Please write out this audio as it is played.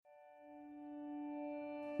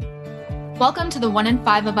Welcome to the 1 in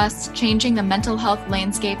 5 of Us Changing the Mental Health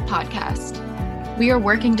Landscape podcast. We are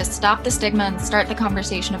working to stop the stigma and start the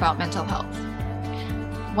conversation about mental health.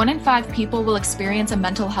 1 in 5 people will experience a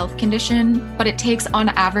mental health condition, but it takes on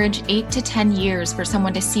average 8 to 10 years for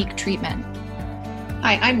someone to seek treatment.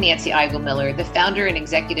 Hi, I'm Nancy Eigel-Miller, the founder and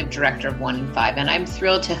executive director of 1 in 5, and I'm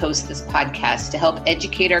thrilled to host this podcast to help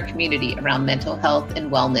educate our community around mental health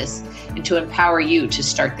and wellness and to empower you to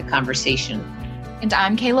start the conversation. And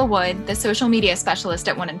I'm Kayla Wood, the social media specialist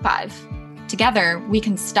at 1 in 5. Together, we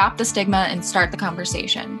can stop the stigma and start the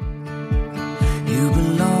conversation. You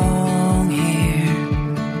belong here.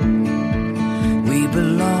 We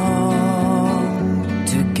belong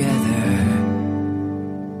together.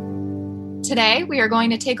 Today, we are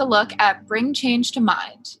going to take a look at Bring Change to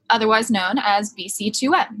Mind, otherwise known as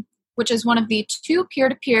BC2M, which is one of the 2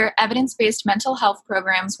 peer-to-peer evidence-based mental health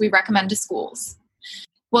programs we recommend to schools.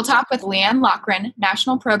 We'll talk with Leanne Loughran,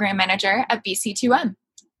 National Program Manager at BC2M.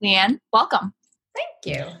 Leanne, welcome. Thank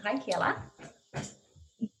you. Hi, Kayla.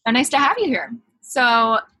 So nice to have you here.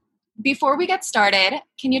 So before we get started,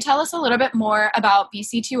 can you tell us a little bit more about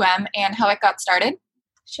BC2M and how it got started?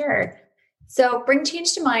 Sure. So Bring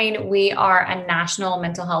Change to Mind, we are a national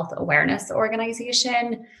mental health awareness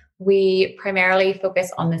organization. We primarily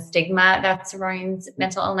focus on the stigma that surrounds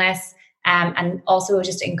mental illness, and also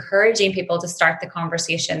just encouraging people to start the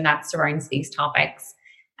conversation that surrounds these topics.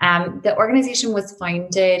 The organization was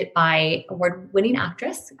founded by award-winning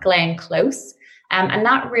actress Glenn Close, and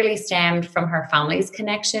that really stemmed from her family's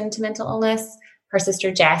connection to mental illness. Her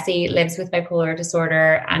sister Jessie lives with bipolar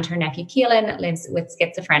disorder, and her nephew Kaelin lives with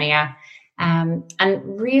schizophrenia.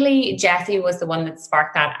 And really, Jessie was the one that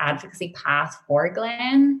sparked that advocacy path for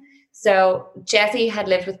Glenn. So Jessie had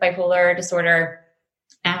lived with bipolar disorder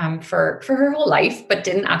for her whole life, but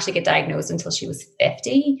didn't actually get diagnosed until she was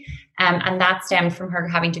 50. And that stemmed from her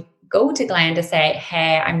having to go to Glenn to say,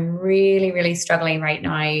 hey, I'm really, really struggling right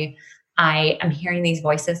now. I am hearing these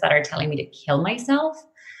voices that are telling me to kill myself.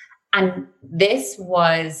 And this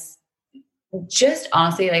was just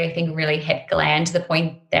honestly, I think really hit Glenn to the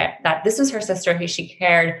point that this was her sister who she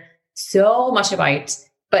cared so much about,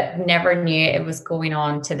 but never knew it was going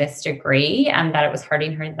on to this degree and that it was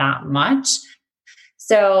hurting her that much.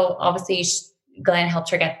 So obviously Glenn helped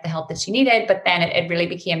her get the help that she needed, but then it really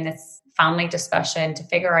became this family discussion to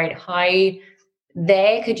figure out how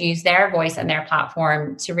they could use their voice and their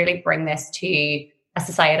platform to really bring this to a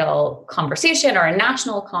societal conversation or a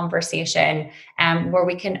national conversation, where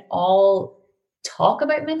we can all talk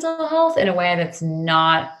about mental health in a way that's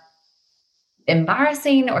not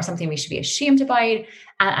embarrassing or something we should be ashamed about.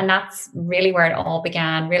 And that's really where it all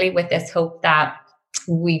began, really with this hope that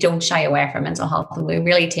we don't shy away from mental health and we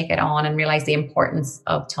really take it on and realize the importance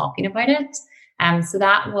of talking about it. So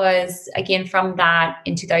that was, again, from that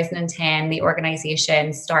in 2010, the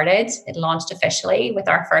organization started. It launched officially with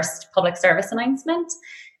our first public service announcement.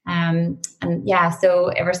 So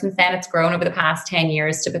ever since then, it's grown over the past 10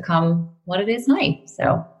 years to become what it is now.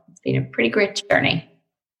 So it's been a pretty great journey.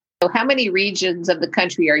 So how many regions of the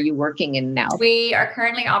country are you working in now? We are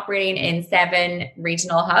currently operating in 7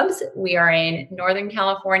 regional hubs. We are in Northern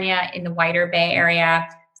California, in the wider Bay Area,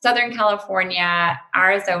 Southern California,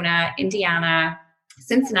 Arizona, Indiana,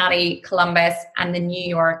 Cincinnati, Columbus, and the New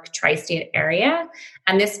York tri-state area.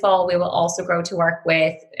 And this fall, we will also grow to work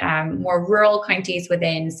with more rural counties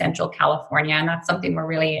within Central California. And that's something we're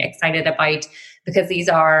really excited about because these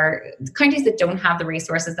are counties that don't have the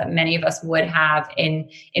resources that many of us would have in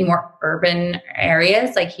more urban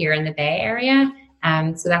areas, like here in the Bay Area.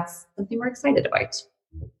 So that's something we're excited about.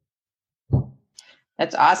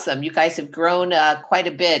 That's awesome. You guys have grown quite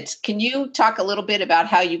a bit. Can you talk a little bit about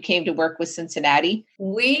how you came to work with Cincinnati?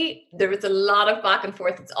 There was a lot of back and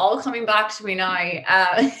forth. It's all coming back to me now.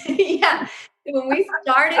 When we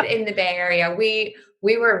started in the Bay Area, we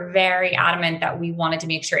were very adamant that we wanted to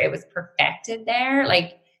make sure it was perfected there,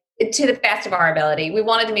 like to the best of our ability. We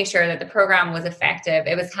wanted to make sure that the program was effective.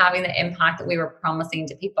 It was having the impact that we were promising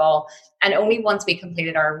to people. And only once we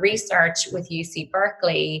completed our research with UC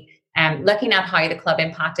Berkeley, looking at how the club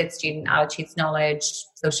impacted student attitudes, knowledge,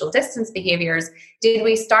 social distance behaviors, did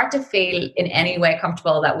we start to feel in any way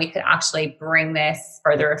comfortable that we could actually bring this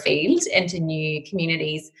further afield into new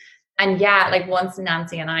communities. And once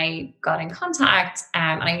Nancy and I got in contact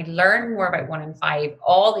and I learned more about 1 in 5,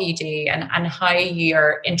 all that you do and how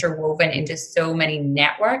you're interwoven into so many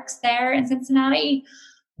networks there in Cincinnati,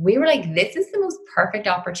 we were like, this is the most perfect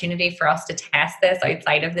opportunity for us to test this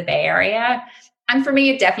outside of the Bay Area. And for me,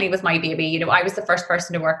 it definitely was my baby. You know, I was the first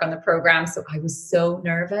person to work on the program, so I was so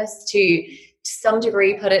nervous to some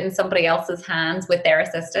degree put it in somebody else's hands with their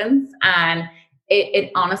assistance. And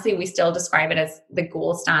it honestly, we still describe it as the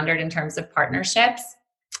gold standard in terms of partnerships,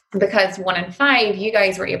 because 1 in 5, you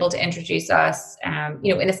guys were able to introduce us,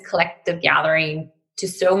 in this collective gathering to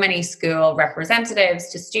so many school representatives,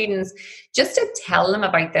 to students, just to tell them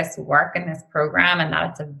about this work and this program and that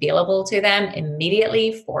it's available to them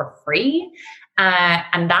immediately for free.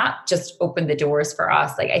 And that just opened the doors for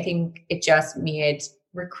us. Like, I think it just made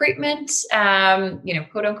recruitment,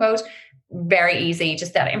 quote unquote, very easy.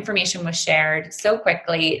 Just that information was shared so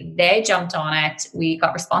quickly. They jumped on it. We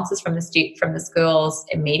got responses from the schools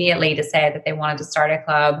immediately to say that they wanted to start a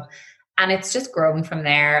club. And it's just grown from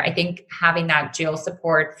there. I think having that dual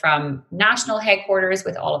support from national headquarters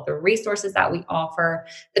with all of the resources that we offer,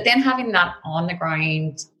 but then having that on the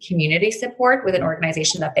ground community support with an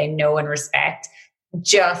organization that they know and respect,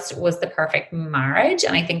 just was the perfect marriage.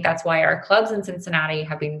 And I think that's why our clubs in Cincinnati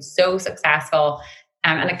have been so successful.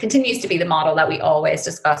 And it continues to be the model that we always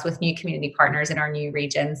discuss with new community partners in our new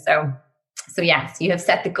regions. So yes, you have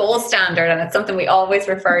set the gold standard, and it's something we always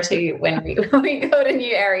refer to when we go to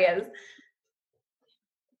new areas.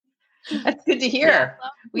 That's good to hear. Yeah.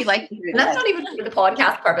 We like to hear that. That's not even for the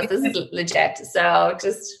podcast purpose. This is legit. So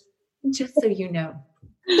just so you know.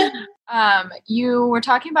 You were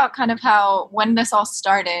talking about kind of how when this all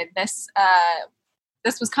started, this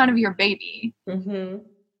was kind of your baby. Mm-hmm.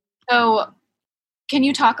 So can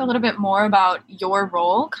you talk a little bit more about your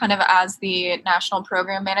role kind of as the national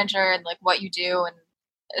program manager and like what you do, and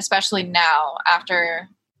especially now after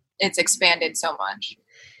it's expanded so much?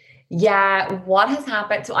 Yeah, what has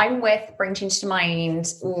happened? So I'm with Bring Change to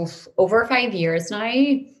Mind over 5 years now.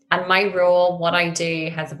 And my role, what I do,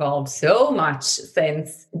 has evolved so much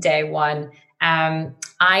since day one.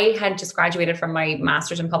 I had just graduated from my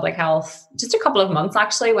master's in public health just a couple of months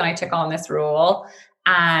actually when I took on this role.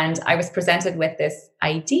 And I was presented with this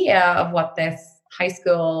idea of what this high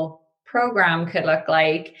school program could look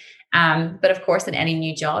like. But of course, in any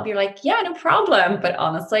new job, you're like, yeah, no problem. But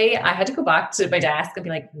honestly, I had to go back to my desk and be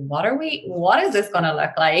like, what is this going to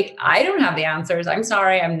look like? I don't have the answers. I'm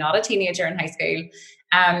sorry. I'm not a teenager in high school.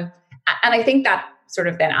 And I think that sort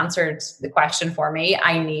of then answered the question for me.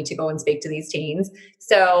 I need to go and speak to these teens.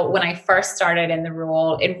 So when I first started in the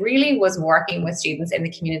role, it really was working with students in the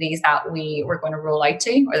communities that we were going to roll out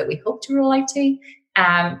to, or that we hope to roll out to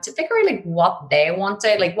figure out like what they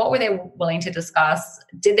wanted, like what were they willing to discuss?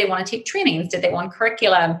 Did they want to take trainings? Did they want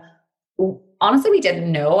curriculum? Honestly, we didn't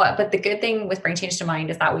know. But the good thing with Bring Change to Mind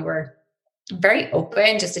is that we were very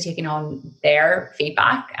open just to taking on their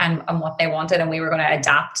feedback and what they wanted, and we were going to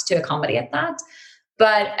adapt to accommodate that.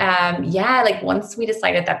 But like once we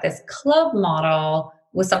decided that this club model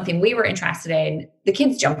was something we were interested in, the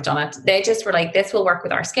kids jumped on it. They just were like, this will work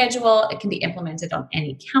with our schedule. It can be implemented on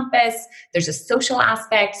any campus. There's a social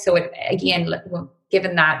aspect. So it, again,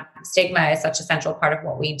 given that stigma is such a central part of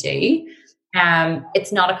what we do,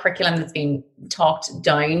 it's not a curriculum that's being talked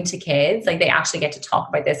down to kids. Like, they actually get to talk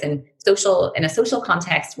about this in a social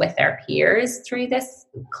context with their peers through this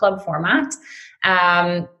club format.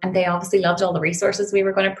 And they obviously loved all the resources we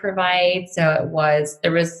were going to provide. So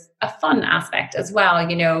there was a fun aspect as well,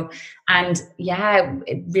 and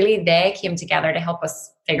really they came together to help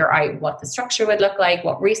us figure out what the structure would look like,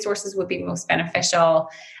 what resources would be most beneficial.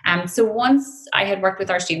 So once I had worked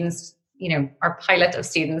with our students, our pilot of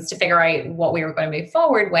students, to figure out what we were going to move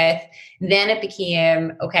forward with, then it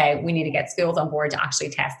became, okay, we need to get schools on board to actually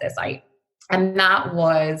test this out. And that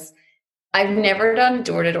was, I've never done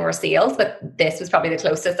door-to-door sales, but this was probably the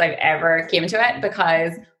closest I've ever came to it,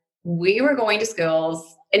 because we were going to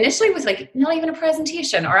schools initially with like not even a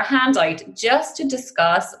presentation or a handout, just to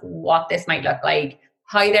discuss what this might look like,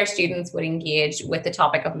 how their students would engage with the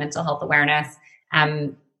topic of mental health awareness,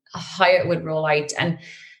 how it would roll out. And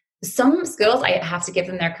some schools, I have to give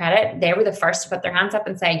them their credit, they were the first to put their hands up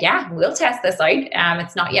and say, yeah, we'll test this out.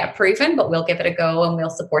 It's not yet proven, but we'll give it a go and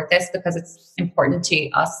we'll support this because it's important to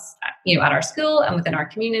us, at our school and within our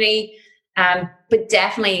community. But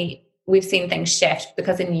definitely we've seen things shift,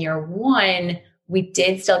 because in year one, we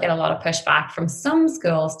did still get a lot of pushback from some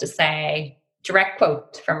schools to say, direct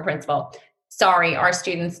quote from a principal, sorry, our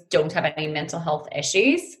students don't have any mental health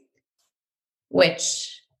issues,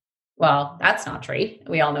 which, well, that's not true.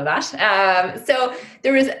 We all know that. So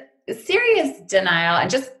there was serious denial and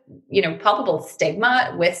just, palpable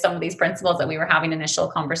stigma with some of these principals that we were having initial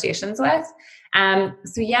conversations with.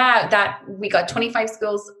 That we got 25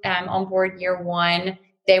 schools on board year one.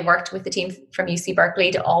 They worked with the team from UC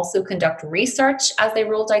Berkeley to also conduct research as they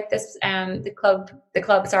rolled out this the club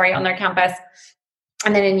on their campus.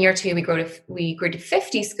 And then in year two, we grew to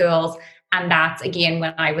 50 schools. And that's, again,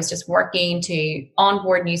 when I was just working to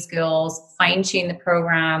onboard new schools, fine-tune the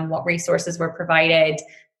program, what resources were provided,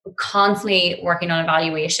 constantly working on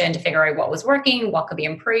evaluation to figure out what was working, what could be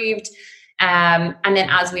improved. And then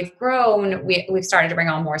as we've grown, we've started to bring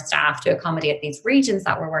on more staff to accommodate these regions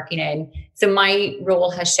that we're working in. So my role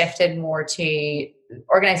has shifted more to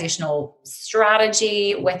organizational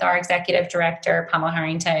strategy with our executive director, Pamela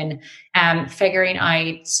Harrington, figuring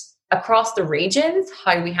out across the regions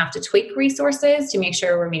how we have to tweak resources to make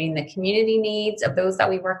sure we're meeting the community needs of those that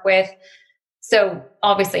we work with. So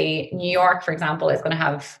obviously New York, for example, is going to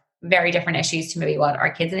have very different issues to maybe what our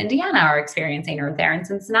kids in Indiana are experiencing, or there in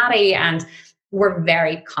Cincinnati. And we're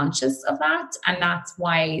very conscious of that. And that's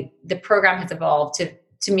why the program has evolved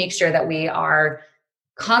to make sure that we are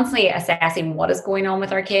constantly assessing what is going on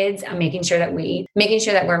with our kids and making sure that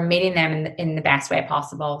we're meeting them in the best way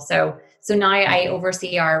possible. So now I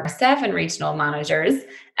oversee our 7 regional managers,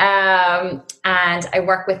 and I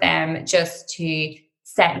work with them just to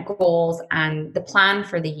set goals and the plan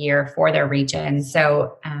for the year for their region.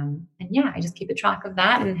 So, and yeah, I just keep a track of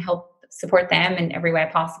that and help support them in every way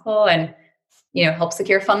possible, and, help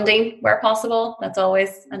secure funding where possible. That's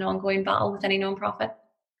always an ongoing battle with any nonprofit,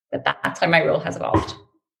 but that's how my role has evolved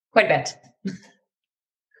quite a bit.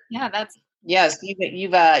 Yeah, yes.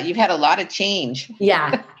 You've had a lot of change.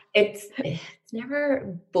 Yeah, it's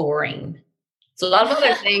never boring. It's a lot of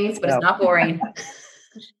other things, but It's not boring.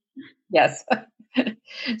 Yes.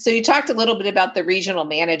 So you talked a little bit about the regional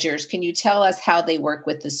managers. Can you tell us how they work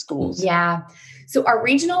with the schools? Yeah. So our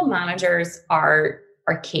regional managers are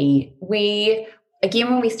key.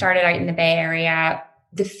 When we started out in the Bay Area,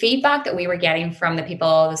 the feedback that we were getting from the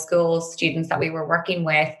people, the schools, students that we were working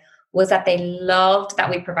with, was that they loved that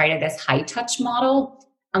we provided this high touch model.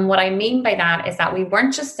 And what I mean by that is that we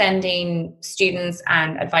weren't just sending students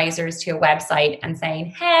and advisors to a website and saying,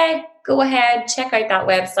 hey, go ahead, check out that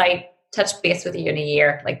website, touch base with you in a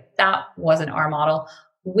year. Like, that wasn't our model.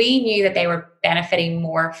 We knew that they were benefiting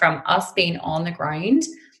more from us being on the ground,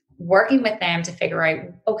 working with them to figure out,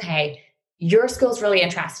 okay, your school's really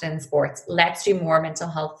interested in sports. Let's do more mental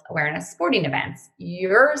health awareness sporting events.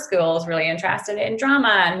 Your school's really interested in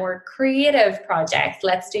drama and more creative projects.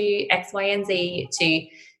 Let's do X, Y, and Z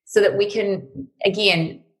so that we can,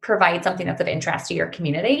 again, provide something that's of interest to your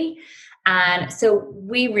community. And so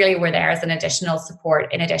we really were there as an additional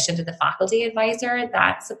support in addition to the faculty advisor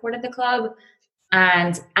that supported the club.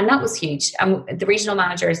 And that was huge. The regional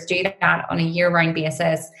managers do that on a year-round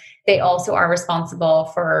basis. They also are responsible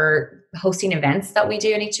for hosting events that we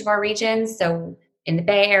do in each of our regions. So in the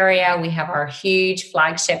Bay Area, we have our huge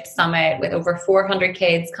flagship summit with over 400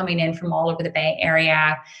 kids coming in from all over the Bay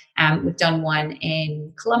Area. We've done one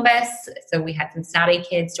in Columbus. So we had Cincinnati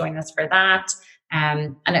kids join us for that.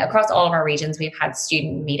 And across all of our regions, we've had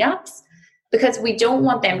student meetups, because we don't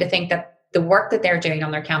want them to think that the work that they're doing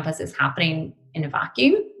on their campus is happening in a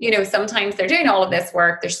vacuum. Sometimes they're doing all of this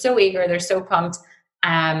work. They're so eager. They're so pumped.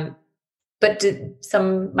 But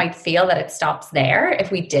some might feel that it stops there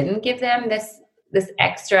if we didn't give them this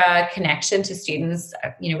extra connection to students,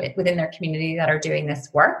 within their community that are doing this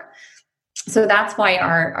work. So that's why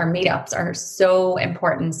our meetups are so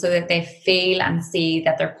important, so that they feel and see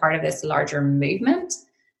that they're part of this larger movement,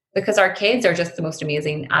 because our kids are just the most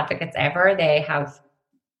amazing advocates ever. They have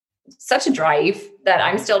such a drive that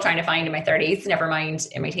I'm still trying to find in my 30s, never mind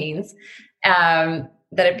in my teens,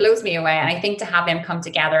 that it blows me away. And I think to have them come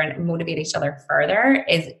together and motivate each other further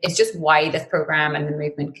is just why this program and the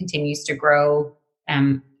movement continues to grow,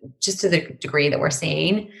 just to the degree that we're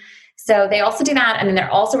seeing. So they also do that. And then they're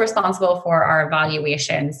also responsible for our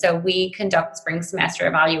evaluation. So we conduct spring semester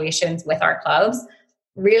evaluations with our clubs,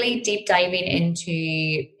 really deep diving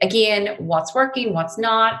into, again, what's working, what's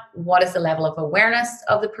not, what is the level of awareness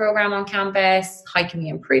of the program on campus, how can we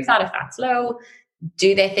improve that if that's low,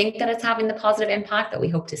 do they think that it's having the positive impact that we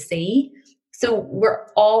hope to see? So we're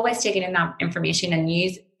always taking in that information and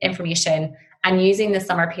using the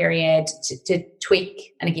summer period to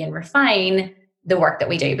tweak and, again, refine the work that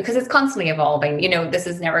we do, because it's constantly evolving. This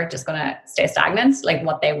is never just going to stay stagnant, like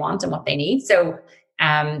what they want and what they need. So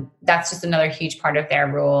that's just another huge part of their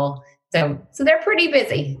role. So they're pretty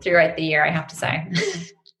busy throughout the year, I have to say.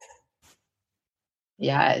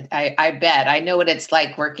 Yeah, I bet. I know what it's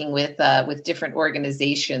like working with different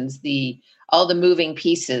organizations, all the moving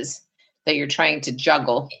pieces that you're trying to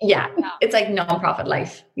juggle. Yeah, it's like nonprofit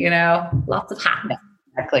life, lots of hats. Yeah,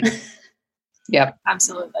 exactly. Yep.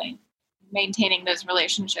 Absolutely. Maintaining those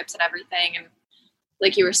relationships and everything. And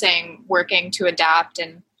like you were saying, working to adapt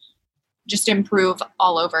and just improve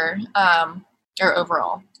all over, or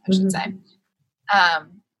overall, I should say.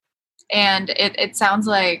 And it sounds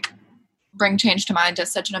like Bring Change to Mind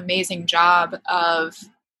does such an amazing job of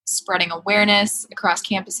spreading awareness across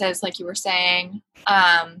campuses, like you were saying.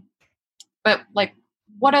 But like,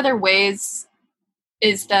 what other ways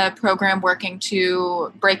is the program working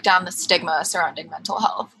to break down the stigma surrounding mental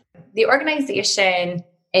health? The organization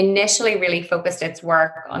initially really focused its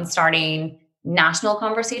work on starting national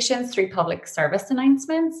conversations through public service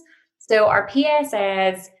announcements. So our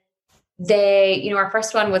PSAs, our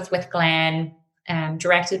first one was with Glenn,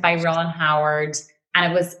 directed by Ron Howard,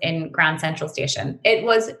 and it was in Grand Central Station. It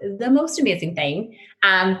was the most amazing thing.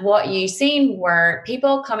 And what you seen were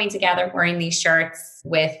people coming together wearing these shirts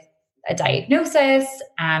with a diagnosis.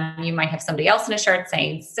 You might have somebody else in a shirt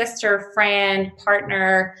saying sister, friend,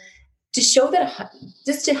 partner, to show that,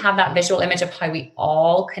 just to have that visual image of how we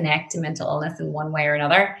all connect to mental illness in one way or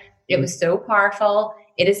another. It was so powerful.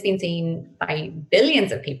 It has been seen by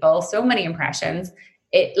billions of people, so many impressions.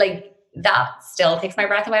 That still takes my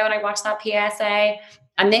breath away when I watch that PSA,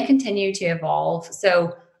 and they continue to evolve.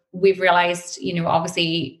 So we've realized,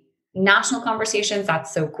 obviously national conversations,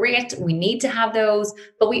 that's so great. We need to have those,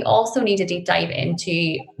 but we also need to deep dive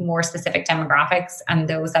into more specific demographics and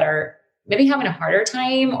those that are maybe having a harder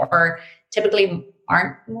time or typically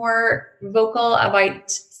aren't more vocal about,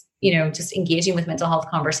 just engaging with mental health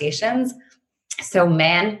conversations. So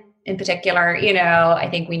men in particular, I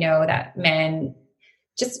think we know that men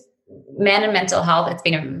and mental health, it's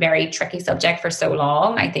been a very tricky subject for so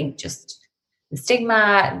long. I think just the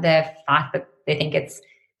stigma, the fact that they think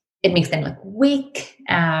it makes them look weak,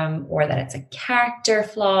 or that it's a character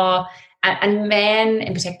flaw. And men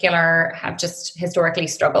in particular have just historically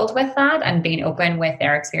struggled with that and being open with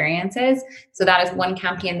their experiences. So that is one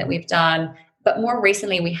campaign that we've done. But more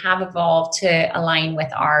recently, we have evolved to align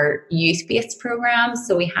with our youth-based programs.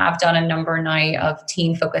 So we have done a number now of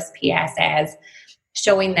teen-focused PSAs,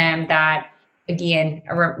 showing them that, again,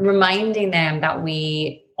 reminding them that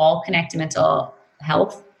we all connect to mental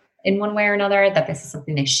health in one way or another, that this is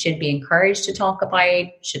something they should be encouraged to talk about,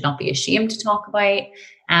 should not be ashamed to talk about.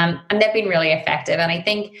 And they've been really effective. And I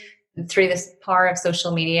think through this power of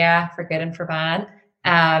social media, for good and for bad,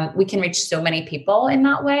 we can reach so many people in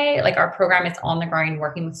that way. Like, our program is on the ground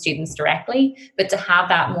working with students directly, but to have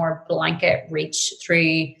that more blanket reach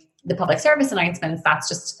through the public service announcements, that's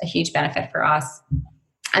just a huge benefit for us.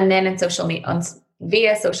 And then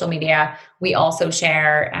via social media, we also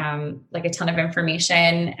share a ton of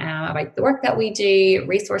information about the work that we do,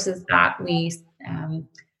 resources that we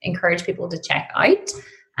encourage people to check out,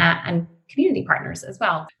 and community partners as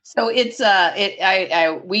well. So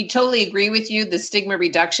we totally agree with you. The stigma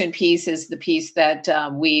reduction piece is the piece that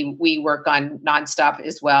we work on nonstop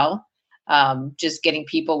as well. Just getting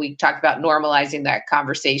people, we talked about normalizing that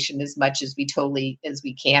conversation as much as we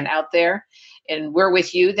can out there. And we're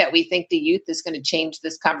with you that we think the youth is going to change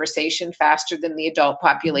this conversation faster than the adult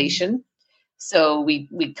population. So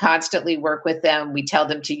we constantly work with them. We tell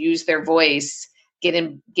them to use their voice, get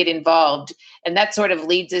involved. And that sort of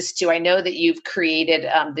leads us to, I know that you've created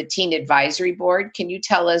the Teen Advisory Board. Can you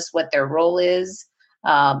tell us what their role is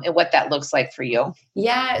and what that looks like for you?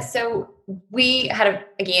 Yeah. So we had,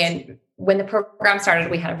 when the program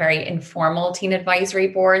started, we had a very informal Teen Advisory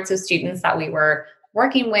Board. So students that we were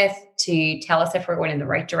working with to tell us if we're going in the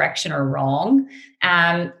right direction or wrong.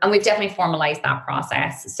 And we've definitely formalized that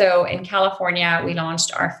process. So in California, we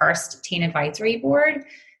launched our first Teen Advisory Board.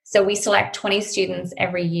 So we select 20 students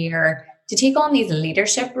every year to take on these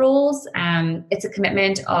leadership roles. It's a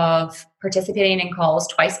commitment of participating in calls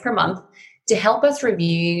twice per month to help us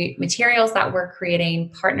review materials that we're creating,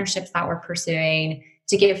 partnerships that we're pursuing,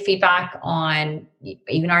 to give feedback on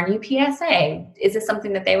even our new PSA. Is this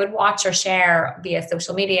something that they would watch or share via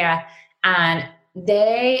social media? And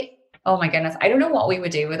oh my goodness, I don't know what we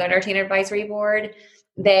would do without our Teen Advisory Board.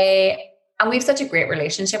 And we have such a great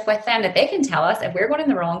relationship with them that they can tell us if we're going in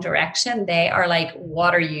the wrong direction. They are like,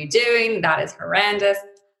 what are you doing? That is horrendous.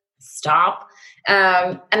 Stop.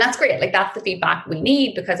 And that's great. Like, that's the feedback we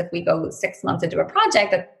need, because if we go 6 months into a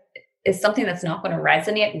project that is something that's not going to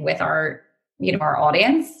resonate with our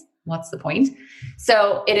audience, what's the point?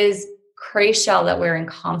 So it is crucial that we're in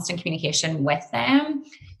constant communication with them,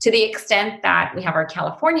 to the extent that we have our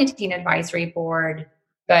California Teen Advisory Board.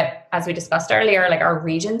 But as we discussed earlier, like, our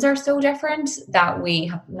regions are so different that we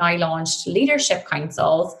have now launched leadership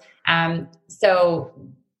councils. So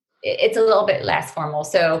it's a little bit less formal.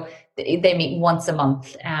 So they meet once a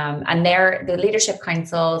month, and the leadership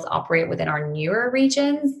councils operate within our newer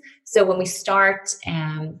regions. So when we start,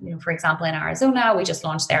 for example, in Arizona, we just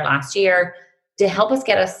launched there last year to help us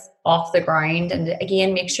get us off the ground, and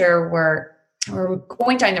again, make sure we're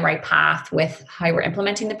going down the right path with how we're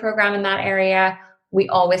implementing the program in that area. we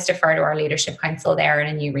always defer to our leadership council there in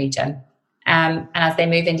a new region. And as they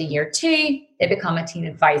move into year 2, they become a teen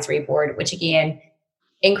advisory board, which again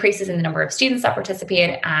increases in the number of students that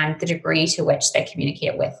participate and the degree to which they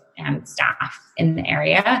communicate with staff in the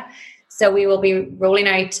area. So we will be rolling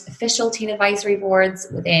out official teen advisory boards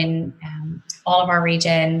within all of our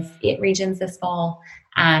regions, 8 regions this fall.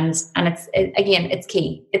 And it's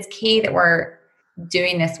key. It's key that we're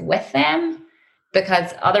doing this with them,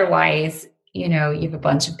 because otherwise, you have a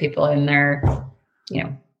bunch of people in there,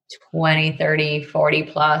 20, 30, 40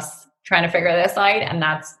 plus trying to figure this out. And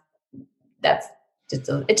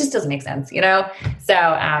it just doesn't make sense, So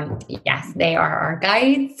yes, they are our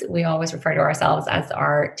guides. We always refer to ourselves as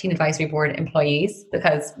our teen advisory board employees,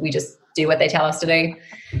 because we just do what they tell us to do,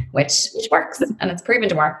 which works, and it's proven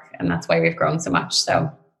to work. And that's why we've grown so much.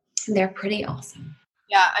 So they're pretty awesome.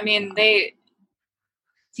 Yeah. I mean,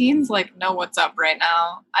 teens know what's up right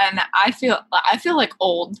now. And I feel like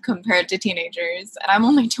old compared to teenagers, and I'm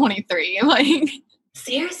only 23.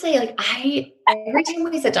 Seriously, every time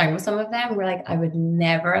we sit down with some of them, we're like, I would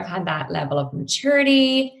never have had that level of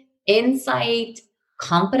maturity, insight,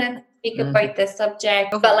 confidence to speak about this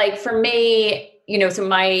subject. But for me, so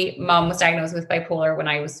my mom was diagnosed with bipolar when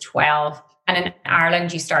I was 12. And in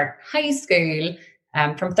Ireland, you start high school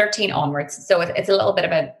from 13 onwards. So it's a little bit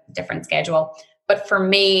of a different schedule. But for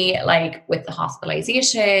me, with the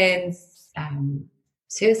hospitalizations,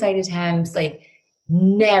 suicide attempts,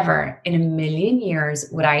 never in a million years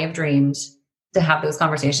would I have dreamed to have those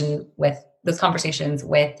conversations with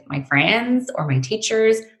my friends or my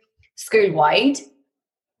teachers school-wide.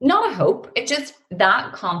 Not a hope. It just,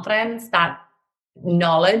 that confidence, that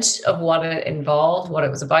knowledge of what it involved, what it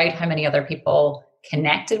was about, how many other people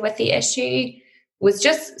connected with the issue, was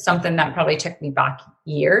just something that probably took me back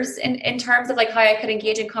years in terms of how I could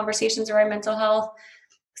engage in conversations around mental health.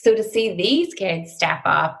 So to see these kids step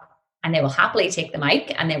up, and they will happily take the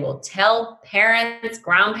mic and they will tell parents,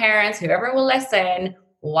 grandparents, whoever will listen,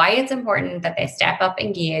 why it's important that they step up,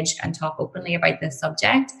 engage, and talk openly about this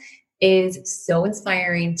subject, is so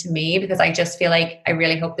inspiring to me, because I just feel like I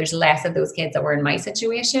really hope there's less of those kids that were in my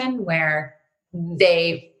situation, where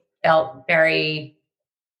they felt very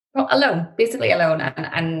alone, basically alone,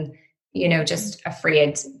 and just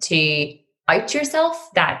afraid to out yourself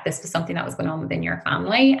that this was something that was going on within your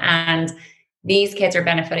family. And these kids are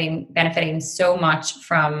benefiting so much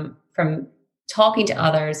from talking to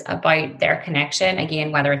others about their connection,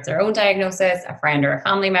 again, whether it's their own diagnosis, a friend or a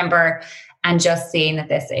family member, and just seeing that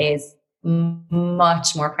this is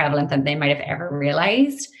much more prevalent than they might have ever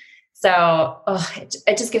realized. So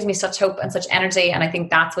it just gives me such hope and such energy. And I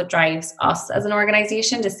think that's what drives us as an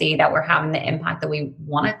organization, to see that we're having the impact that we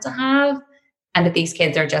want it to have, and that these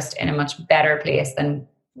kids are just in a much better place than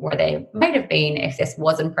where they might have been if this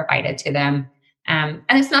wasn't provided to them. And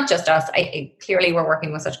it's not just us. Clearly, we're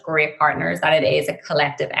working with such great partners that it is a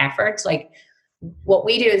collective effort. What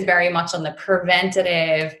we do is very much on the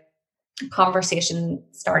preventative conversation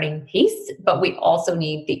starting piece, but we also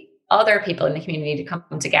need the other people in the community to come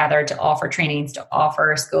together to offer trainings, to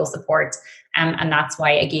offer school support. And that's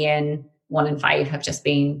why, again, 1 in 5 have just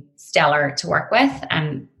been stellar to work with.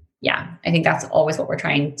 And yeah, I think that's always what we're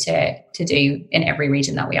trying to do in every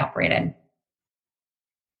region that we operate in.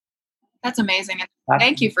 That's amazing. And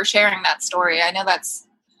thank you for sharing that story. I know that's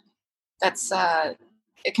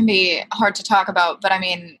it can be hard to talk about, but I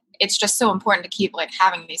mean, it's just so important to keep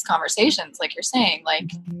having these conversations, like you're saying,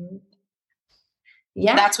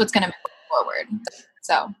 yeah, that's what's going to move forward.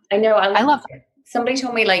 So I know I love that. Somebody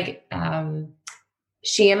told me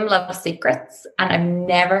shame loves secrets, and I've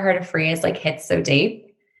never heard a phrase hit so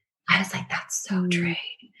deep. I was like, that's so true,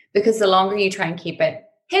 because the longer you try and keep it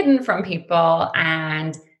hidden from people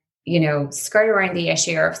and skirt around the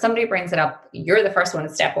issue, or if somebody brings it up, you're the first one to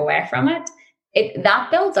step away from it. That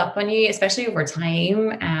builds up on you, especially over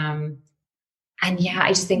time. And yeah, I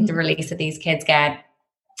just think the release that these kids get,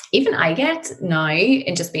 even I get now,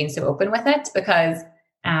 in just being so open with it, because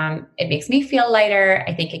it makes me feel lighter.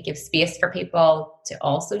 I think it gives space for people to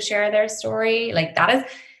also share their story.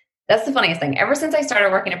 That's the funniest thing. Ever since I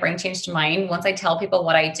started working at Bring Change to Mind, once I tell people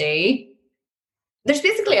what I do, there's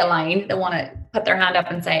basically a line that want to put their hand up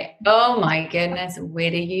and say, oh my goodness,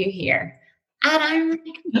 wait till you hear. And I'm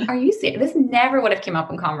like, are you serious? This never would have come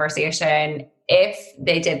up in conversation if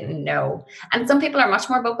they didn't know. And some people are much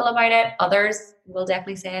more vocal about it. Others will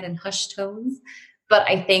definitely say it in hushed tones. But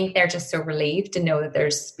I think they're just so relieved to know that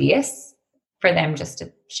there's space for them just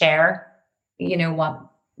to share, what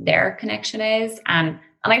their connection is. And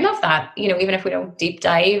I love that, even if we don't deep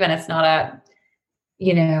dive and it's not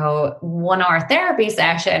 1 hour therapy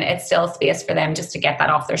session, it's still space for them just to get that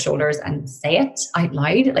off their shoulders and say it out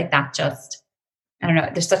loud. Like that just, I don't know,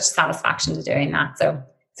 there's such satisfaction to doing that. So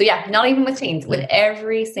yeah, not even with teens, with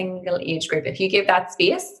every single age group, if you give that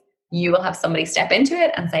space, you will have somebody step into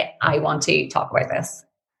it and say, I want to talk about this,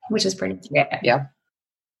 which is pretty great. Yeah,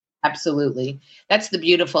 absolutely. That's the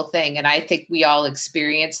beautiful thing. And I think we all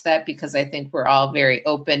experience that because I think we're all very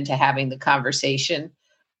open to having the conversation.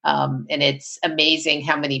 And it's amazing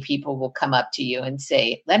how many people will come up to you and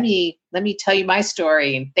say, let me tell you my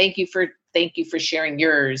story. And thank you for sharing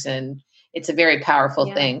yours. And it's a very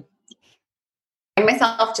powerful thing. I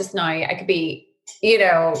myself just now, I could be,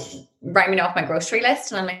 rhyming off my grocery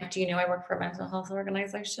list. And I'm like, do you know I work for a mental health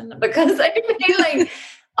organization? Because I feel like,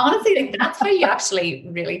 honestly, like that's how you actually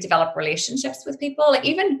really develop relationships with people. Like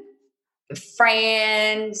even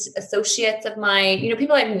friends, associates of mine,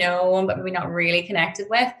 people I've known, but maybe not really connected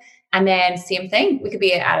with. And then same thing, we could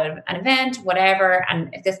be at an event, whatever. And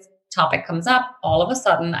if this topic comes up, all of a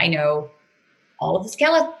sudden I know all of the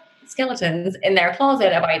skeletons in their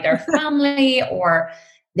closet about their family, or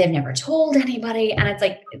they've never told anybody. And it's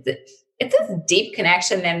like, it's this deep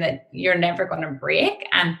connection then that you're never going to break.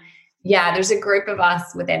 And yeah, there's a group of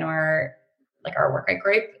us within our workout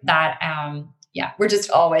group that, we're just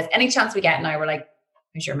always, any chance we get now, we're like,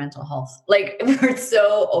 how's your mental health? Like we're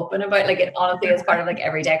so open about, like, it honestly is part of like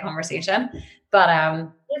everyday conversation. But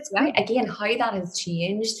it's right, again, how that has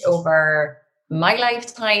changed over my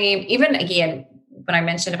lifetime. Even again, when I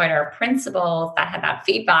mentioned about our principals that had that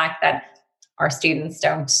feedback that our students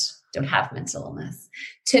don't have mental illness,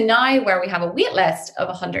 to now where we have a wait list of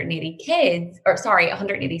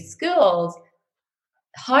 180 schools,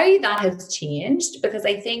 how that has changed, because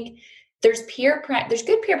I think there's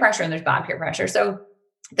good peer pressure and there's bad peer pressure. So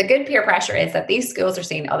the good peer pressure is that these schools are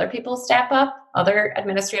seeing other people step up, other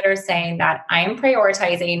administrators saying that I am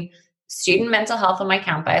prioritizing student mental health on my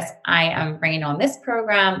campus. I am bringing on this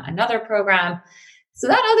program, another program. So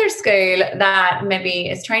that other school that maybe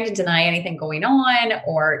is trying to deny anything going on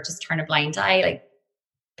or just turn a blind eye, like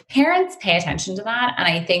parents pay attention to that. And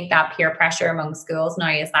I think that peer pressure among schools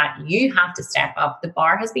now is that you have to step up. The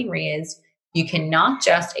bar has been raised. You cannot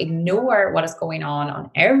just ignore what is going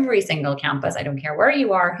on every single campus. I don't care where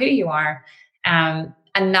you are, who you are. And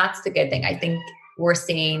that's the good thing. I think we're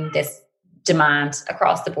seeing this demand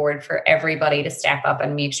across the board for everybody to step up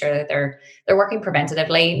and make sure that they're working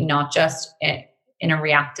preventatively, not just in a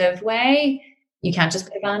reactive way. You can't just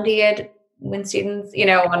put a Band-Aid when students,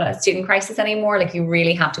 on a student crisis anymore. Like you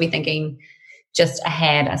really have to be thinking just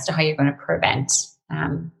ahead as to how you're going to prevent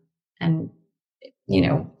and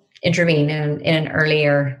intervene in an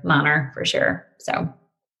earlier manner for sure. So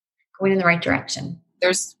going in the right direction.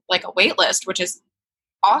 There's like a wait list, which is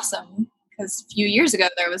awesome because a few years ago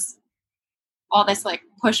there was all this like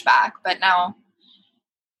pushback, but now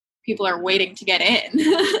people are waiting to get in.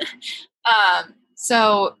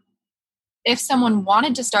 So if someone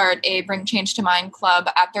wanted to start a Bring Change to Mind club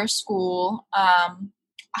at their school,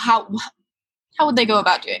 how would they go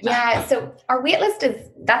about doing that? Yeah, so our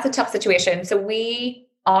waitlist that's a tough situation. So we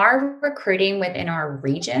are recruiting within our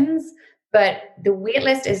regions, but the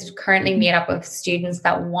waitlist is currently made up of students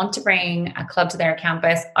that want to bring a club to their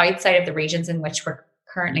campus outside of the regions in which we're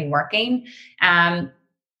currently working.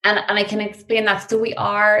 And I can explain that. So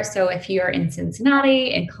if you're in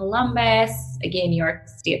Cincinnati, in Columbus, again, New York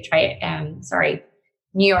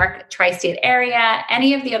tri-state area,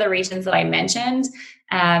 any of the other regions that I mentioned,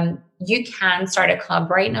 you can start a club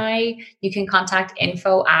right now. You can contact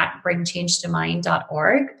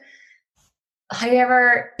info@bringchangetomind.org.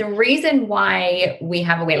 However, the reason why we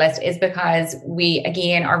have a waitlist is because we,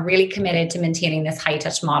 again, are really committed to maintaining this high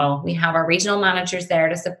touch model. We have our regional managers there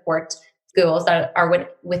to support schools that are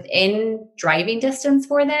within driving distance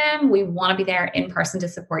for them. We want to be there in person to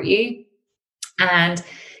support you. And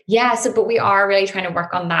but we are really trying to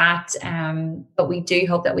work on that. But we do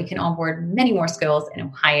hope that we can onboard many more schools in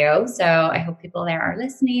Ohio. So I hope people there are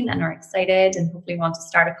listening and are excited and hopefully want to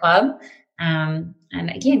start a club. And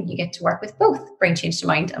again, you get to work with both Bring Change to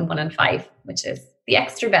Mind and 1 in 5, which is the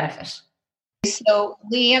extra benefit. So,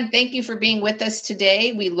 Leanne, thank you for being with us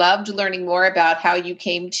today. We loved learning more about how you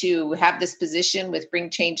came to have this position with Bring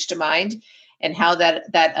Change to Mind and how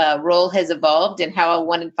that role has evolved and how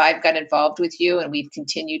 1 in 5 got involved with you. And we've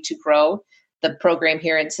continued to grow the program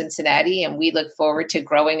here in Cincinnati, and we look forward to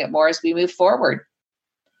growing it more as we move forward.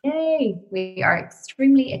 Yay! We are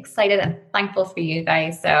extremely excited and thankful for you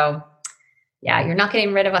guys. So, yeah, you're not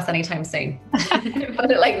getting rid of us anytime soon.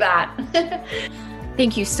 Put it like that.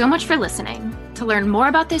 Thank you so much for listening. To learn more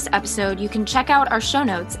about this episode, you can check out our show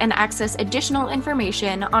notes and access additional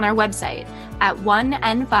information on our website at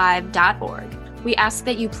 1n5.org. We ask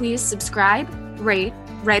that you please subscribe, rate,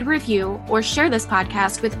 write a review, or share this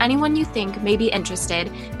podcast with anyone you think may be interested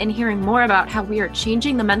in hearing more about how we are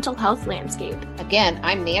changing the mental health landscape. Again,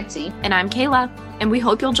 I'm Nancy. And I'm Kayla, and we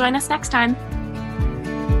hope you'll join us next time.